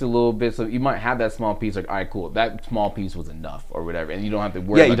restrict it a little bit, so you might have that small piece, like, all right, cool, that small piece was enough or whatever, and you don't have to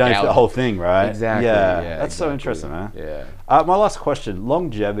worry about you don't have the whole thing, right? Exactly. Yeah, that's so interesting, man. Yeah. My last question,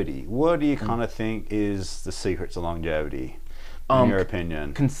 longevity. What do you kind of think is the secret to longevity, in your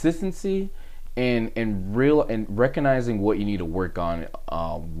opinion? Consistency and recognizing what you need to work on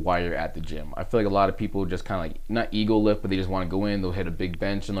while you're at the gym. I feel like a lot of people just kind of like, not ego lift, but they just want to go in, they'll hit a big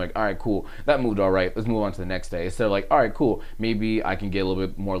bench and they're like, all right, cool, that moved all right, let's move on to the next day. Instead of like, all right, cool, maybe I can get a little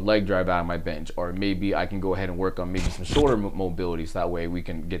bit more leg drive out of my bench, or maybe I can go ahead and work on maybe some shoulder mobility, so that way we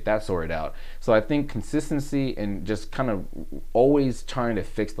can get that sorted out. So I think consistency and just kind of always trying to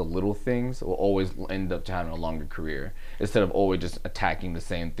fix the little things will always end up having a longer career, instead of always just attacking the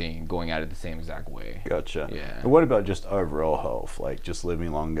same thing, going at it the same exact way. Gotcha. Yeah. And what about just overall health, like just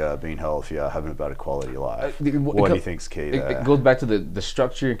living longer, being healthier, having a better quality life? What do you think's key there? It goes back to the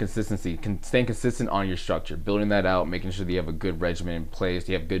structure and consistency. Staying consistent on your structure, building that out, making sure that you have a good regimen in place,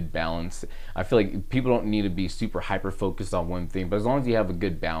 you have good balance. I feel like people don't need to be super hyper focused on one thing, but as long as you have a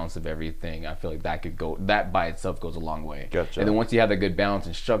good balance of everything, I feel like that by itself goes a long way. Gotcha. And then once you have that good balance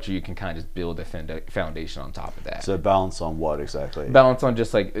and structure, you can kind of just build a foundation on top of that. So balance on what exactly? Balance on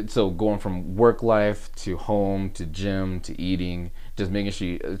just like, so going from work life to home to gym to eating, just making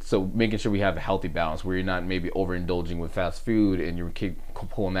sure we have a healthy balance where you're not maybe overindulging with fast food and you keep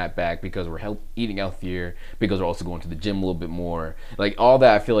pulling that back because we're eating healthier, because we're also going to the gym a little bit more. Like all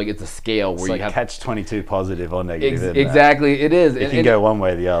that, I feel like it's a scale where it's you have catch-22 positive or negative. Exactly, it is. It can go one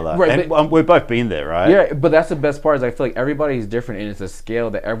way or the other. Right, and we've both been there, right? Yeah, but that's the best part, is I feel like everybody's different, and it's a scale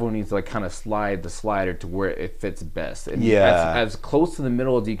that everyone needs to like kind of slide the slider to where it fits best. And as close to the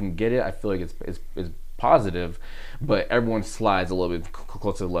middle as you can get it, I feel like it's positive, but everyone slides a little bit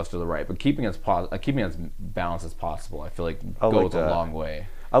closer to the left or the right. But keeping as balanced as possible, I feel like goes a long way.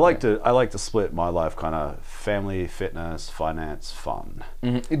 I like to split my life kind of family, fitness, finance, fun.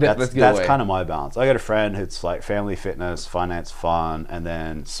 Mm-hmm. That's kind of my balance. I got a friend who's like family, fitness, finance, fun, and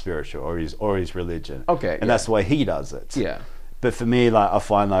then spiritual or his religion. Okay, and that's the way he does it. Yeah. But for me, like I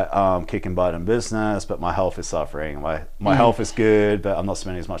find like kicking butt in business, but my health is suffering. My health is good, but I'm not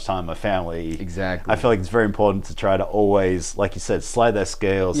spending as much time with my family. Exactly. I feel like it's very important to try to always, like you said, slide that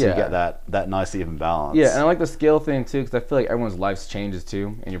scale so you get that nice even balance. Yeah, and I like the scale thing too, because I feel like everyone's life changes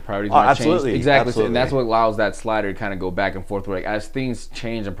too, and your priorities might change. Exactly. Absolutely. And that's what allows that slider to kind of go back and forth. Where like as things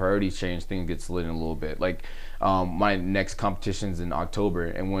change and priorities change, things get slid in a little bit. Like my next competition's in October,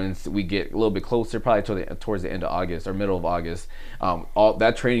 and once we get a little bit closer, probably towards the end of August or middle of August, all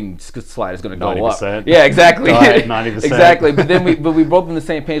that training slide is going to go 90%. up. Yeah, exactly. 90%. Exactly. But then we both on the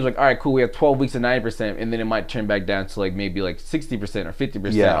same page. Like, all right, cool. We have 12 weeks of 90%, and then it might turn back down to like maybe like 60% or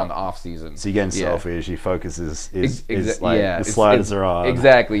 50% on the off season. So you're getting selfish. Your focus is the sliders are on.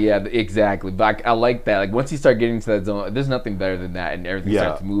 Exactly. Yeah. Exactly. But I like that. Like once you start getting to that zone, there's nothing better than that, and everything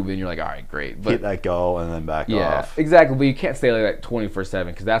starts moving. You're like, all right, great. But hit that goal and then back off. Exactly. But you can't stay like that 24/7,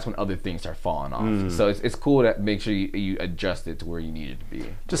 because that's when other things start falling off. So it's cool to make sure you adjust it to where you need it to be.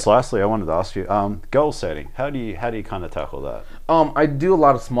 Just lastly, I wanted to ask you, goal setting. How do you kind of tackle that? I do a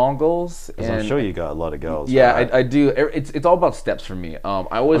lot of small goals. And I'm sure you got a lot of goals. Yeah, right? I do. It's all about steps for me.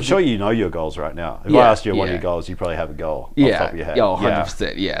 I'm sure you know your goals right now. If I asked you one of your goals, you probably have a goal off the top of your head.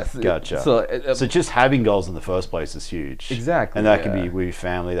 100%. Yes. Gotcha. So just having goals in the first place is huge. Exactly. And that can be with your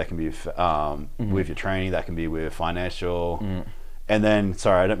family, that can be with your training, that can be with financial. And then,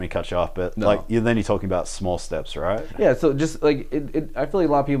 sorry, I don't mean to cut you off, but then you're talking about small steps, right? Yeah, so just like, I feel like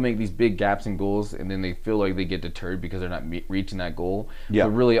a lot of people make these big gaps in goals, and then they feel like they get deterred because they're not reaching that goal. Yeah.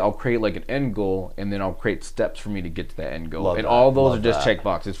 But really, I'll create like an end goal, and then I'll create steps for me to get to that end goal. All those are just check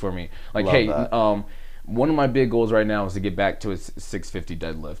boxes for me. Like, one of my big goals right now is to get back to a 650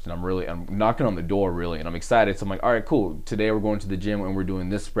 deadlift, and I'm knocking on the door really, and I'm excited. So I'm like, all right, cool. Today we're going to the gym and we're doing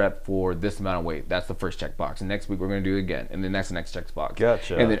this rep for this amount of weight. That's the first check box. And next week we're going to do it again, and then that's the next check box.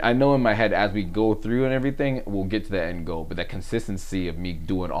 Gotcha. And then I know in my head as we go through and everything, we'll get to the end goal. But that consistency of me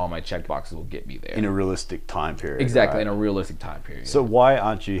doing all my check boxes will get me there in a realistic time period. Exactly, right? In a realistic time period. So why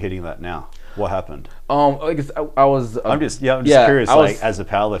aren't you hitting that now? What happened? I guess I was. I'm just curious. As a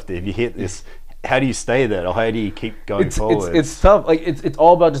powerlifter, if you hit this, how do you stay there, or how do you keep going forward? It's tough. Like it's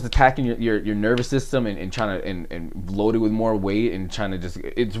all about just attacking your nervous system and trying to and load it with more weight and trying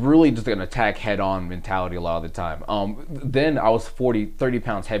to it's really just an attack head on mentality a lot of the time. Then I was 30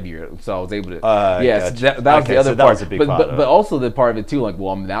 pounds heavier, so I was able to gotcha. So that was the other part. That was a big part but also the part of it too, like,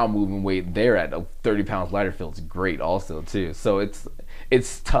 well, I'm now moving weight there at 30 pounds lighter feels great also too. So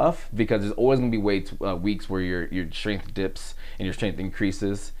it's tough because there's always gonna be weeks where your strength dips and your strength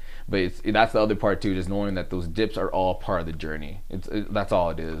increases. But that's the other part too, just knowing that those dips are all part of the journey. That's all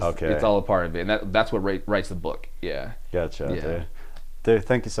it is. Okay. It's all a part of it, and that's what writes the book. Yeah. Gotcha. Yeah. Dude,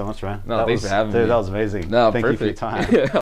 thank you so much, man. No, thanks for having me. Dude, that was amazing. No, thank perfect. you for your time.